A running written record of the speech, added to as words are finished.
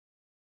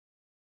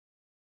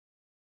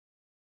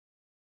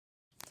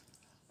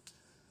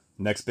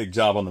Next big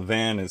job on the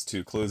van is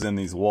to close in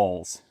these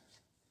walls.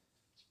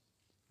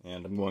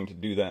 And I'm going to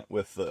do that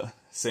with the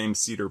same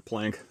cedar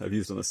plank I've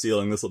used on the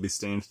ceiling. This will be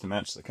stained to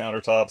match the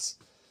countertops.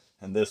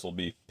 And this will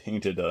be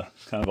painted a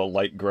kind of a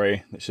light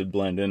gray that should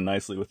blend in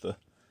nicely with the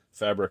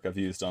fabric I've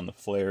used on the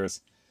flares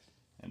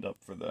and up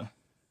for the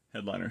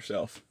headliner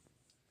shelf.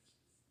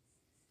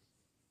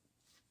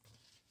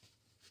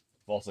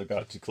 I've also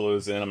got to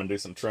close in. I'm going to do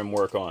some trim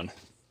work on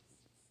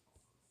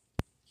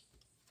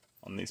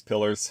these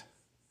pillars.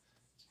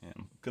 And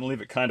I'm going to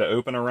leave it kind of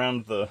open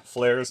around the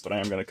flares, but I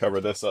am going to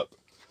cover this up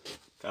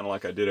kind of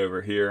like I did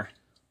over here.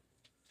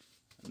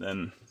 And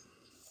then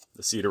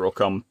the cedar will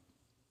come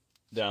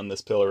down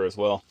this pillar as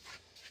well.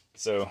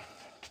 So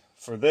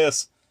for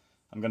this,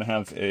 I'm going to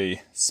have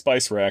a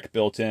spice rack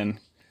built in,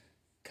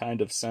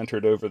 kind of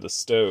centered over the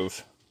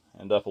stove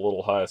and up a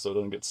little high so it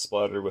doesn't get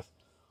splattered with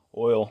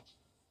oil.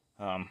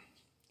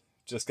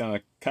 Just going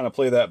to kind of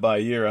play that by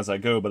ear as I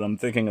go, but I'm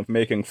thinking of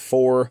making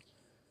 4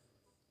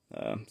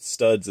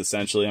 studs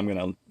essentially. I'm going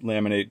to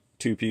laminate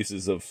 2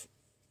 pieces of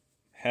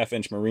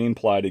 1/2-inch marine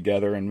ply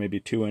together and maybe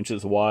 2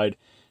 inches wide,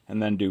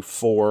 and then do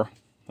 4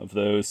 of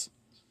those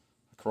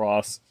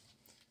across.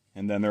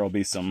 And then there will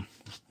be some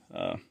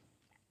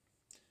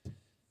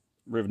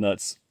riv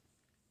nuts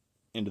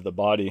into the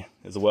body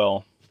as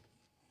well,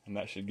 and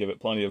that should give it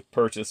plenty of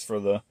purchase for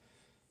the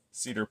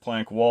cedar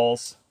plank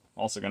walls.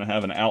 Also going to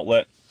have an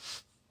outlet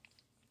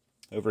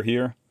over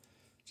here,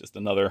 just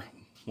another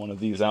one of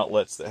these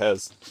outlets that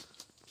has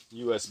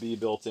USB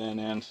built in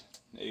and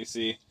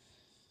AC.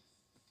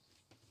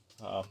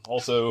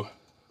 Also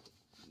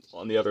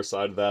on the other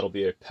side of that will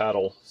be a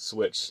paddle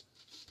switch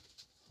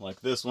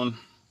like this one,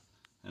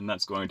 and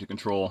that's going to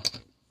control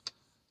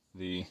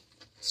the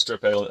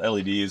strip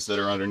LEDs that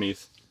are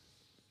underneath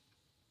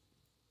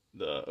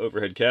the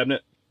overhead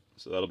cabinet.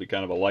 So that'll be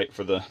kind of a light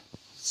for the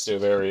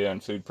stove area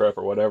and food prep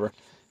or whatever.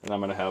 And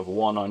I'm going to have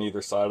one on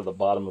either side of the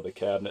bottom of the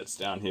cabinets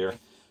down here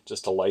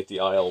just to light the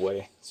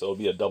aisleway. So it'll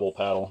be a double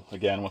paddle,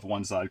 again, with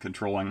one side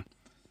controlling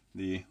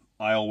the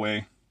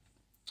aisleway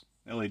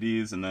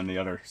LEDs and then the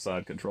other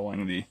side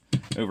controlling the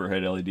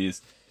overhead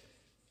LEDs.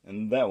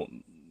 And that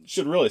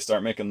should really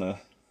start making the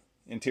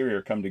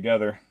interior come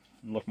together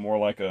and look more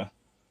like a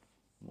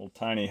little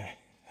tiny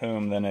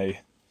home than a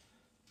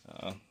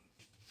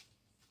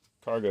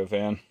cargo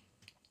van.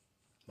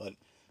 But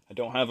I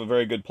don't have a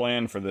very good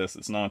plan for this.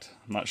 I'm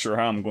not sure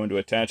how I'm going to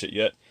attach it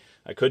yet.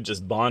 I could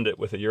just bond it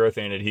with a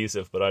urethane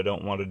adhesive, but I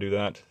don't want to do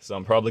that. So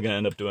I'm probably going to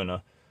end up doing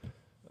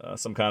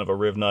some kind of a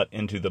riv nut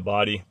into the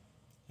body,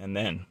 and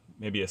then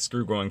maybe a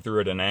screw going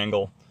through at an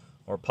angle,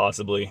 or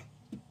possibly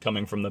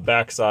coming from the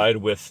back side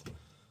with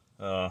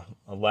a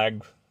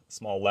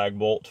small lag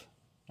bolt.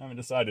 I haven't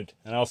decided.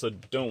 And I also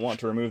don't want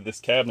to remove this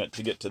cabinet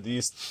to get to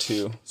these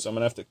 2, so I'm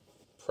going to have to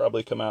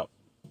probably come up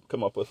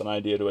with an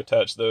idea to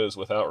attach those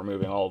without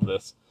removing all of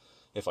this,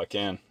 if I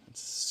can. It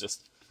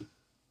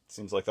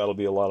seems like that'll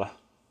be a lot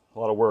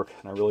of work,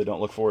 and I really don't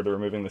look forward to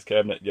removing this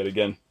cabinet yet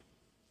again,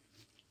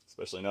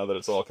 especially now that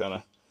it's all kind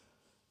of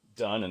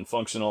done and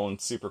functional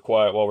and super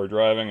quiet while we're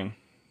driving and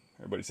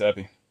everybody's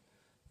happy.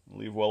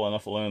 Leave well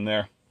enough alone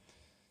there.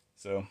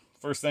 So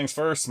first things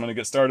first, I'm going to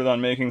get started on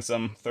making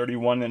some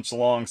 31-inch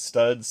long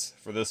studs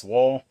for this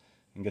wall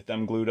and get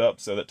them glued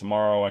up so that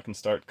tomorrow I can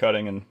start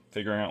cutting and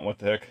figuring out what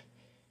the heck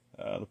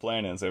the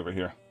plan is over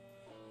here.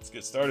 Let's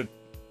get started.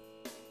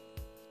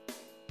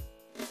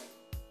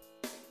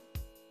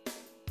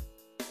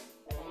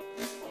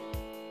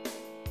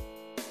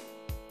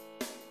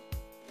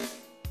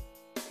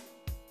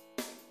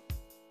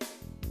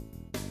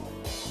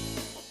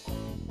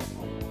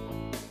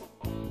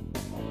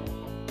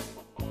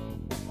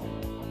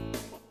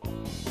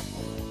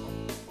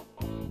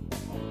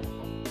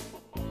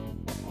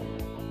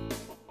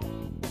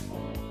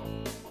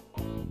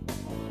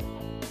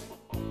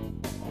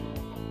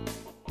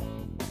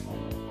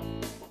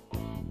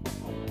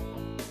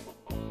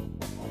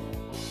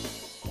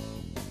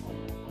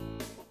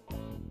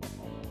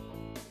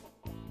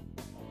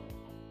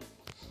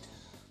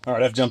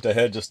 Alright, I've jumped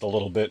ahead just a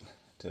little bit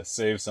to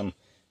save some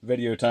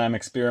video time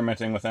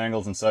experimenting with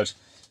angles and such,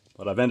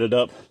 but I've ended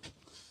up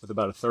with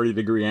about a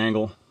 30-degree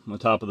angle on the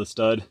top of the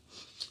stud,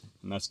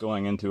 and that's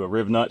going into a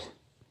riv nut,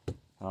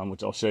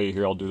 which I'll show you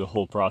here. I'll do the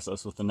whole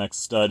process with the next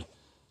stud,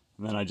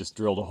 and then I just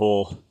drilled a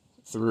hole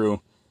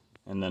through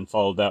and then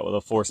followed that with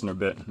a Forstner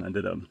bit, and I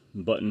did a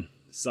button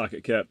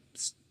socket cap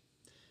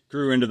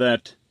screw into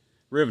that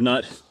riv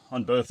nut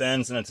on both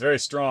ends, and it's very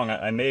strong.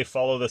 I may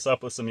follow this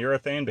up with some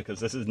urethane because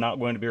this is not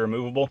going to be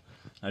removable.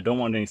 I don't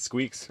want any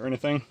squeaks or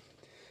anything,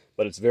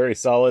 but it's very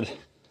solid,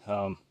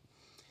 and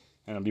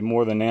it'll be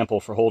more than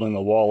ample for holding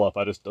the wall up.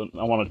 I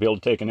want it to be able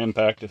to take an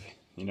impact if,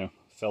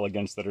 fell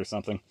against it or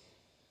something.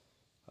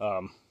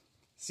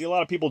 See a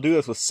lot of people do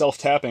this with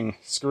self-tapping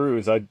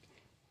screws. I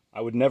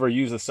would never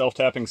use a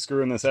self-tapping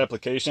screw in this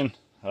application.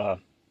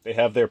 They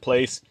have their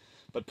place,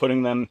 but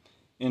putting them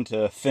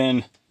into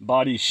thin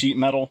body sheet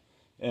metal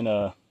in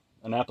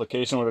an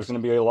application where there's going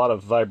to be a lot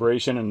of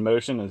vibration and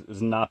motion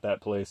is not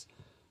that place.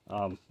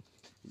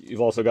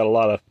 you've also got a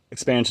lot of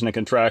expansion and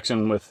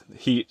contraction with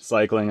heat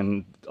cycling,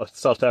 and a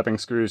self-tapping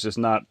screw is just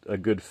not a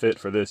good fit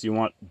for this. You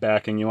want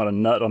backing, you want a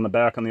nut on the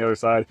back on the other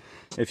side.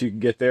 If you could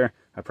get there,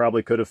 I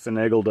probably could have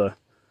finagled a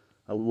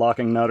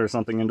locking nut or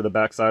something into the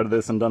back side of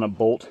this and done a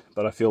bolt,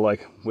 but I feel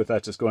like with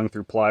that just going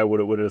through plywood,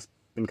 it would have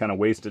been kind of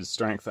wasted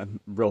strength. I'm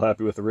real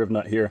happy with the rib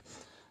nut here.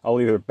 I'll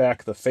either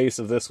back the face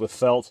of this with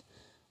felt,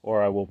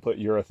 or I will put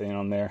urethane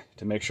on there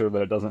to make sure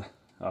that it doesn't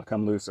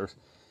come loose or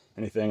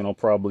anything, and I'll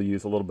probably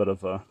use a little bit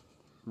of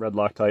red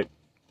Loctite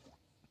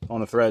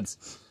on the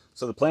threads.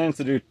 So the plan is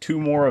to do 2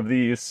 more of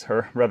these,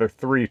 or rather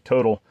 3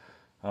 total.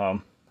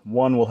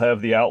 One will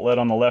have the outlet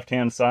on the left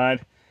hand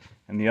side,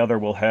 and the other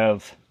will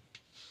have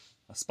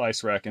a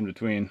spice rack in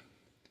between.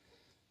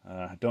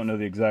 I don't know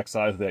the exact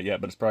size of that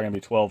yet, but it's probably going to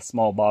be 12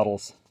 small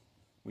bottles.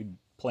 We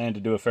plan to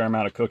do a fair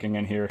amount of cooking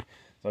in here,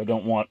 so I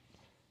don't want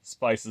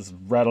spices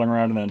rattling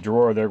around in a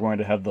drawer. They're going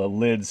to have the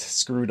lids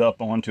screwed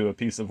up onto a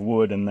piece of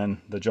wood, and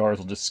then the jars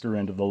will just screw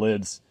into the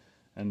lids,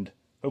 and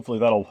hopefully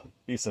that'll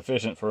be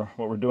sufficient for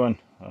what we're doing.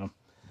 But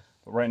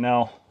right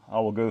now I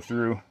will go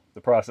through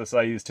the process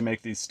I used to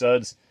make these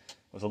studs. It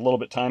was a little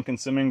bit time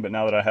consuming, but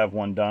now that I have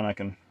one done, I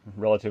can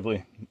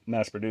relatively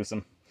mass produce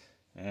them,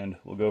 and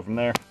we'll go from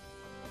there.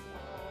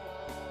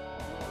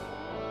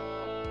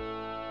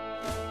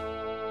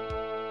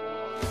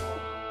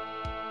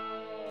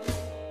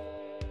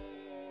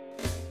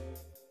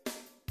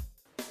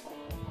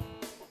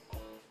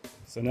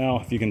 So now,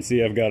 if you can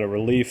see, I've got a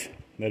relief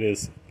that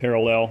is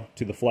parallel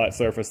to the flat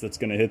surface that's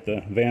going to hit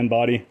the van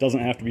body. It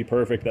doesn't have to be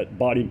perfect. That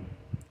body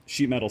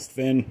sheet metal's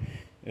thin.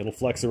 It'll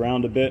flex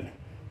around a bit.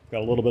 Got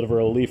a little bit of a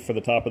relief for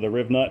the top of the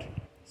rib nut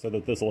so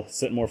that this will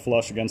sit more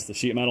flush against the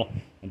sheet metal.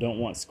 I don't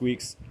want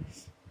squeaks.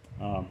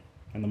 And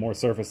the more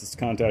surface it's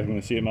contacting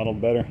the sheet metal,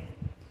 the better.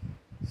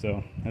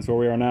 So that's where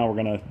we are now.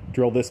 We're going to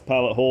drill this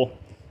pilot hole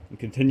and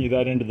continue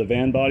that into the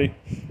van body.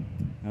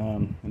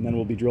 And then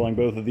we'll be drilling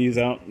both of these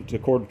out to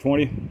 1/4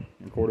 20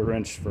 and 1/4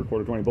 inch for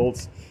 1/4 20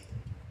 bolts,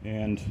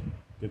 and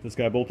get this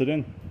guy bolted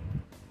in.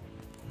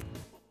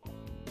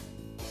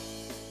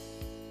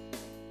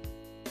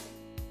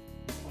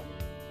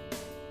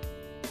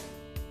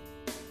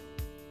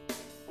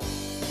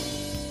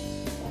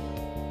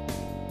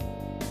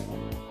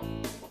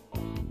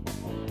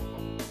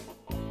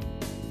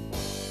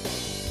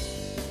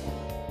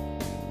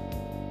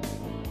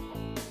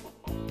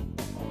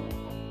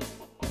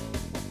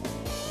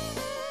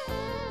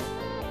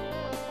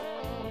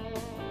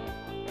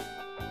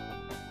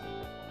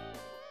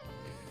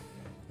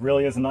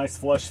 Really is a nice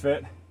flush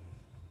fit.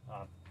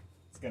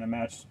 It's going to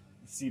match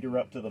the cedar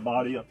up to the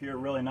body up here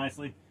really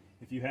nicely.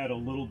 If you had a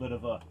little bit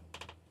of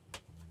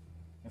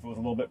if it was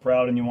a little bit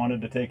proud and you wanted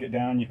to take it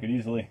down, you could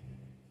easily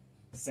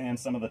sand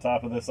some of the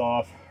top of this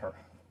off, or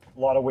a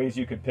lot of ways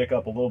you could pick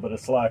up a little bit of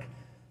slack.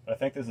 But I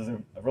think this is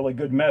a really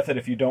good method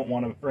if you don't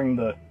want to bring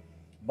the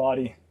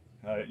body,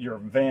 your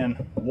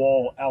van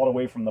wall out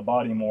away from the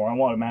body more. I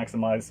want to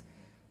maximize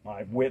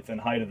my width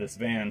and height of this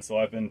van, so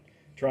I've been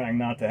trying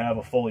not to have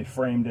a fully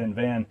framed in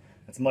van.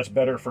 It's much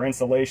better for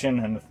insulation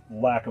and the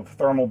lack of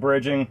thermal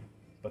bridging,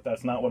 but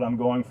that's not what I'm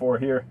going for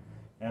here.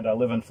 And I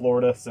live in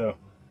Florida, so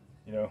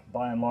you know,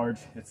 by and large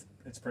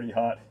it's pretty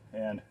hot,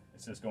 and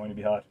it's just going to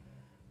be hot.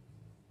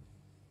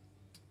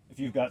 If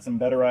you've got some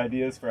better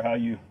ideas for how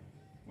you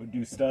would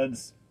do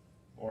studs,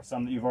 or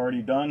some that you've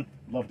already done,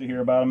 I'd love to hear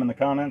about them in the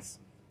comments.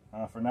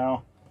 For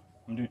now,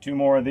 I'm gonna do 2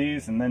 more of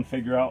these and then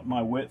figure out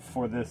my width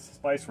for this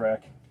spice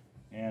rack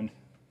and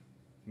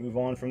move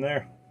on from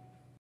there.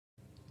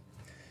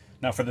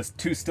 Now for the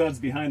 2 studs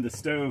behind the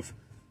stove,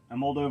 I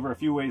mulled over a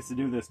few ways to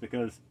do this,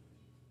 because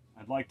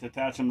I'd like to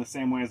attach them the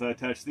same way as I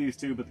attach these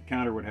 2, but the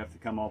counter would have to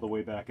come all the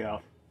way back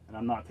out, and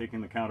I'm not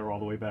taking the counter all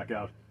the way back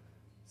out,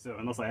 so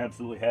unless I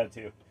absolutely had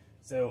to.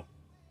 So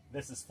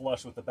this is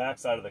flush with the back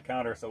side of the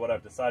counter, so what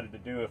I've decided to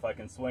do, if I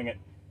can swing it,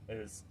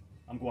 is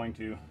I'm going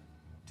to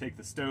take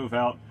the stove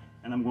out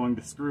and I'm going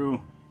to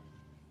screw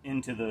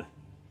into the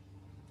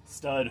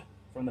stud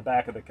from the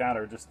back of the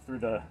counter, just through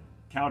the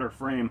counter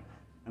frame,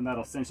 and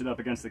that'll cinch it up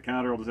against the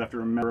counter. I'll just have to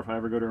remember, if I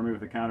ever go to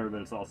remove the counter,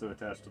 that it's also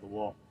attached to the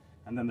wall.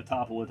 And then the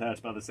top will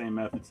attach by the same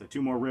method. So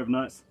 2 more rib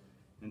nuts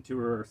and 2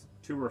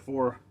 or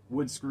 4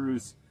 wood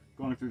screws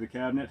going through the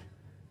cabinet,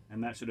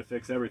 and that should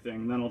affix everything.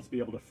 And then I'll just be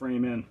able to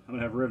frame in. I'm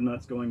gonna have rib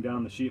nuts going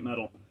down the sheet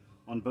metal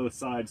on both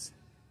sides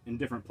in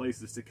different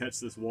places to catch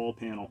this wall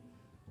panel,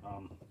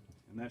 and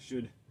that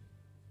should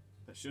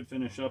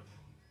finish up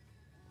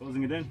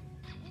closing it in.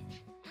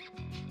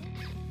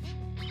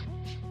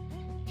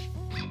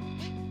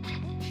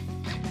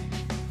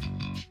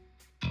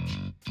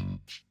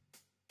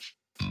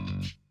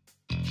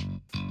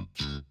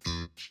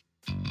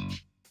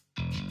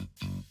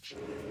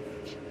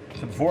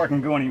 So before I can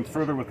go any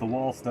further with the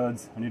wall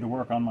studs, I need to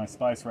work on my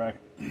spice rack.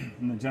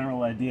 And the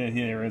general idea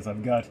here is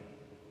I've got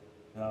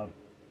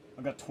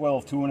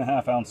 12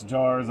 2.5 ounce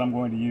jars. I'm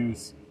going to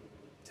use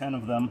 10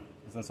 of them,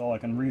 because that's all I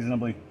can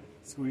reasonably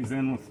squeeze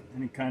in with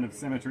any kind of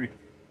symmetry.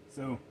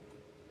 So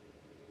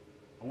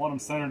I want them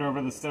centered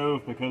over the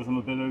stove, because I'm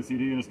a bit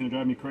OCD and it's going to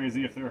drive me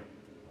crazy if they're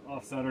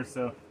off-center.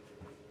 So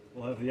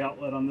we'll have the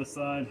outlet on this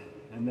side,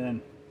 and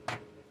then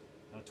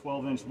a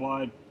 12-inch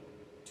wide,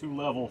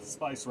 2-level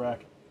spice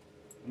rack.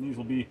 And these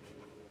will be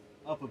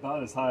up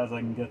about as high as I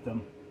can get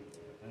them.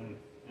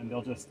 And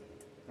they'll just,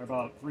 they're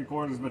about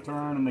 3/4 of a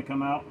turn and they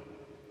come out.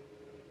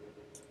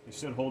 They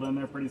should hold in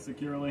there pretty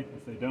securely.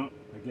 If they don't,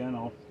 again,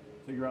 I'll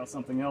figure out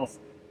something else.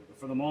 But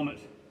for the moment,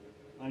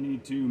 I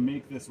need to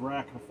make this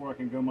rack before I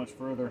can go much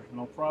further. And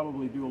I'll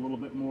probably do a little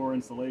bit more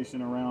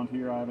insulation around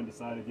here. I haven't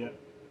decided yet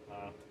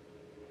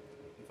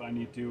if I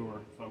need to or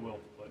if I will.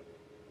 But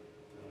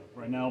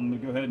right now I'm going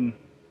to go ahead and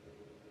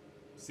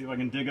see if I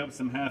can dig up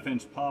some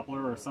 1/2-inch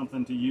poplar or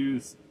something to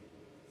use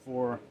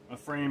for a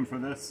frame for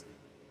this.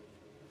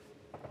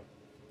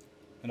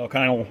 And I'll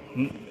kind of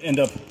end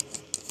up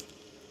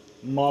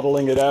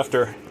modeling it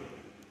after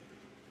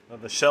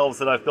the shelves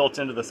that I've built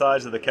into the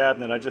sides of the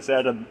cabinet. I just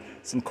added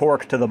some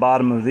cork to the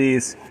bottom of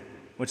these,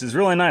 which is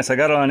really nice. I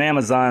got it on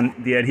Amazon.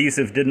 The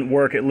adhesive didn't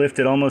work. It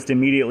lifted almost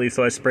immediately,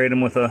 so I sprayed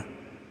them with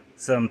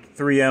some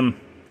 3M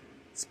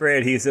spray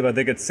adhesive. I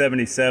think it's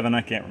 77.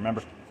 I can't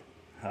remember.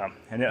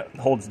 And it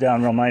holds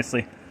down real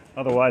nicely.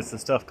 Otherwise, the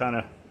stuff kind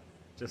of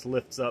just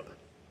lifts up.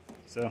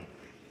 So,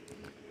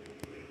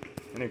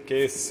 in any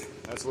case,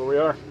 that's where we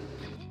are.